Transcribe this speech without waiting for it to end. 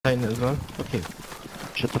playing it as well? Okay.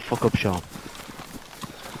 Shut the fuck up, Sean.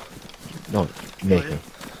 No, Nathan.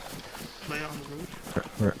 Play on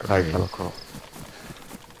the roof. Right, fellow crow.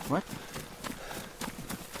 What?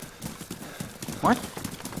 What?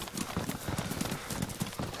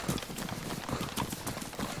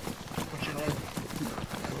 What's your name?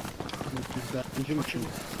 Benjamin.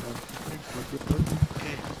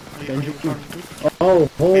 Okay. Are you part of a group? Oh, you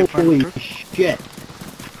part of a holy group? shit.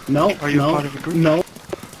 No, Are you no, part of a group? no.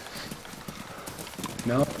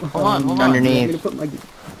 No. Hold on, hold on. Underneath. I'm gonna put my...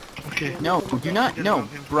 Okay. No, do not, no.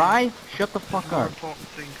 Bry, shut the fuck up. Important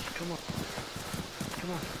things. Come on.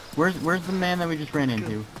 Come on. Where's the man that we just ran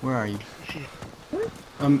into? Where are you? Is he?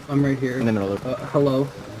 I'm right here. In the middle of Hello.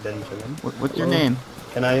 Benjamin. What's your Hello. name?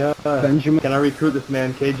 Can I Benjamin. can I recruit this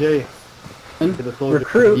man, KJ? To the soldier.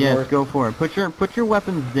 Recruit? Yes, go for it. Put your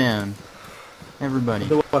weapons down. Everybody.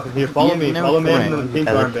 The weapon here. Follow me. no Follow me threat. into the pink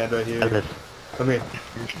armband right here. Ellis. Come here.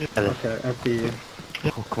 Ellis. Okay, I see you.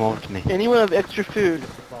 Oh, come over to me. Anyone have extra food?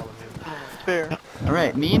 Spare.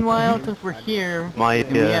 Alright, meanwhile, since we're here, My,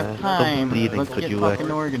 and we have time, bleeding, let's could get you, fucking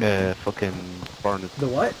organized. fucking burn it? The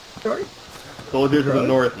what? Sorry? Soldiers of the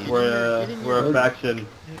north. Get in We're your- a faction.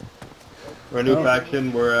 We're a new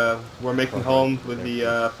faction. We're making homes with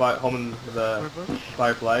the home with the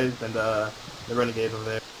fireflies and the renegades over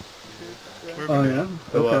there. Oh yeah?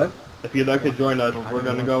 So Okay. if you'd like to join us, we're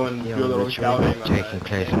gonna go and do a little scouting. Taking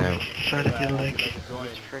place now. Try to get like...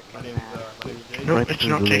 My name's No, Right it's through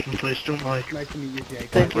not the taking leg. place. Don't lie. Nice to meet you, Jake.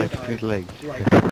 Thank you. Right through the legs. Right.